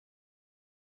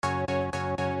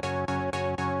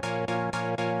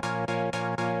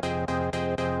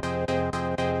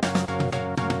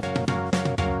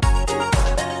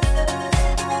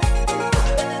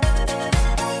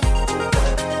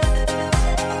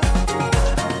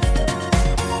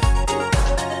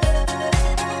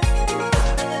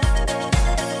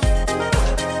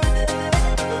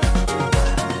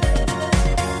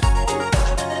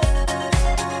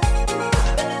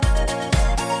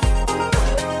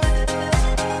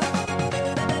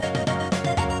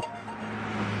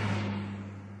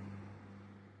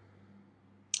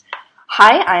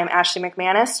Hi, I'm Ashley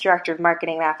McManus, Director of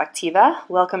Marketing at Affectiva.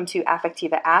 Welcome to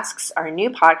Affectiva Asks, our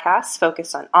new podcast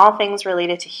focused on all things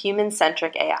related to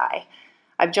human-centric AI.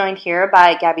 I'm joined here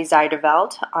by Gabi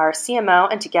Zijderveld, our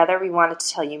CMO, and together we wanted to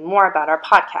tell you more about our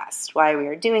podcast, why we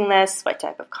are doing this, what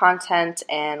type of content,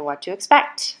 and what to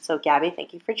expect. So Gabi,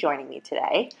 thank you for joining me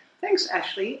today. Thanks,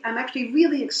 Ashley. I'm actually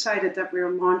really excited that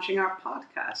we're launching our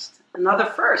podcast. Another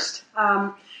first.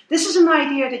 This is an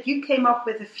idea that you came up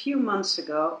with a few months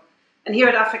ago. And here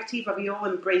at Affectiva, we all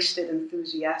embraced it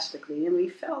enthusiastically, and we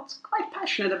felt quite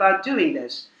passionate about doing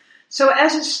this. So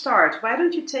as a start, why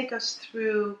don't you take us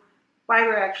through why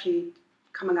we're actually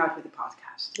coming out with a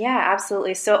podcast? Yeah,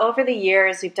 absolutely. So over the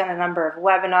years, we've done a number of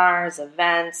webinars,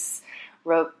 events,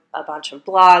 wrote a bunch of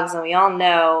blogs, and we all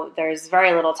know there's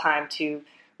very little time to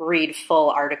read full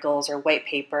articles or white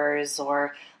papers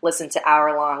or listen to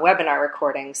hour-long webinar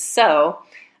recordings. So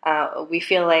we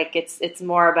feel like it's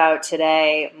more about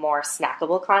today, more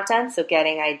snackable content, so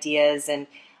getting ideas in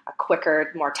a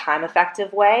quicker, more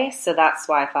time-effective way. So that's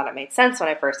why I thought it made sense when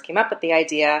I first came up with the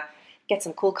idea, get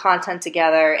some cool content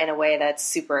together in a way that's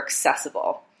super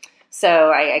accessible. So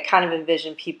I kind of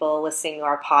envision people listening to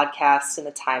our podcast in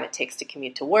the time it takes to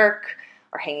commute to work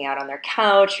or hanging out on their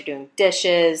couch or doing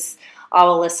dishes,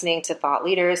 all listening to thought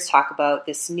leaders talk about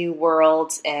this new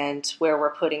world and where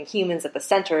we're putting humans at the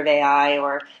center of AI,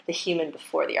 or the human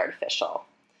before the artificial.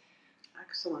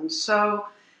 Excellent. So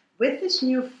with this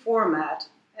new format,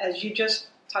 as you just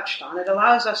touched on, it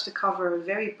allows us to cover a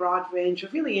very broad range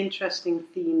of really interesting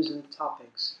themes and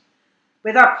topics.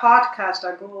 With our podcast,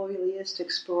 our goal really is to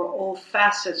explore all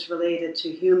facets related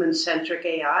to human-centric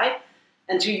AI,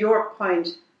 and to your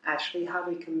point, Ashley, how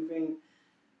we can bring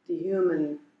the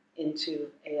human into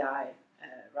AI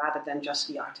rather than just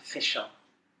the artificial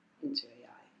into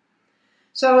AI.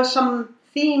 So some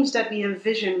themes that we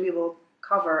envision we will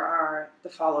cover are the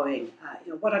following.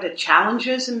 What are the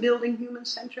challenges in building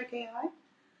human-centric AI?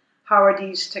 How are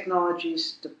these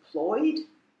technologies deployed?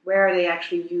 Where are they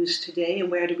actually used today, and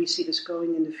where do we see this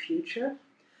going in the future?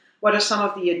 What are some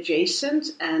of the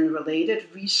adjacent and related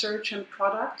research and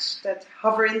products that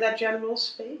hover in that general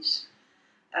space?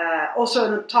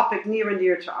 Also a topic near and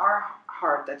dear to our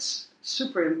heart that's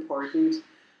super important.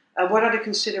 What are the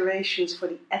considerations for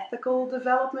the ethical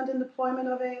development and deployment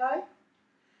of AI?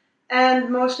 And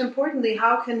most importantly,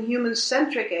 how can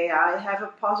human-centric AI have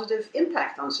a positive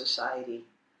impact on society?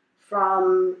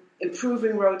 From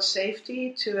improving road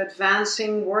safety to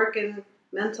advancing work in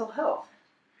mental health.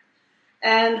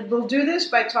 And we'll do this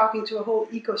by talking to a whole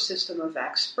ecosystem of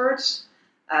experts.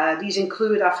 These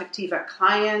include Affectiva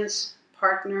clients,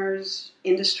 partners,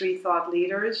 industry thought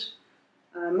leaders.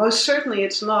 Most certainly,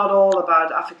 it's not all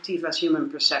about Affectiva's human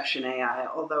perception AI,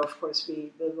 although, of course,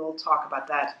 we will talk about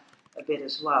that a bit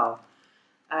as well.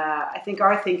 I think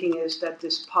our thinking is that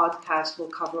this podcast will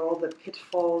cover all the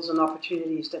pitfalls and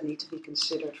opportunities that need to be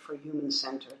considered for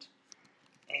human-centered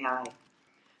AI.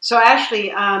 So,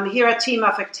 Ashley, here at Team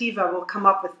Affectiva, we'll come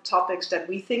up with topics that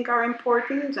we think are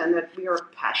important and that we are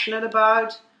passionate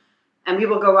about. And we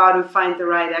will go out and find the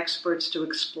right experts to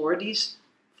explore these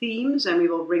themes, and we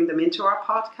will bring them into our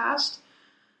podcast.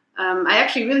 I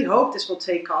actually really hope this will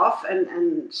take off,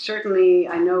 and certainly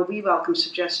I know we welcome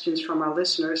suggestions from our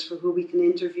listeners for who we can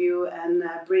interview and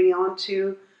bring on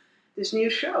to this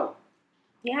new show.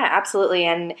 Yeah, absolutely.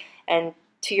 And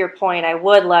to your point, I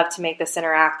would love to make this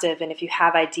interactive, and if you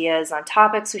have ideas on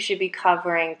topics we should be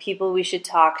covering, people we should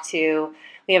talk to,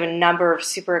 we have a number of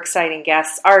super exciting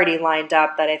guests already lined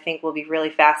up that I think will be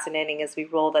really fascinating as we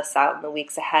roll this out in the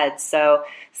weeks ahead. So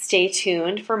stay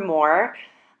tuned for more.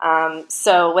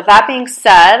 So with that being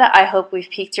said, I hope we've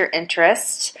piqued your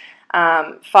interest.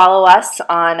 Follow us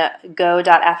on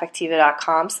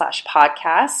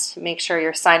go.affectiva.com/podcast. Make sure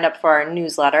you're signed up for our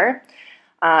newsletter.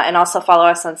 And also follow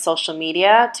us on social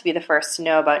media to be the first to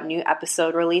know about new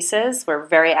episode releases. We're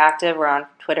very active. We're on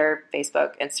Twitter,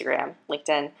 Facebook, Instagram,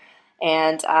 LinkedIn.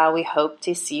 And we hope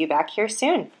to see you back here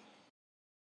soon.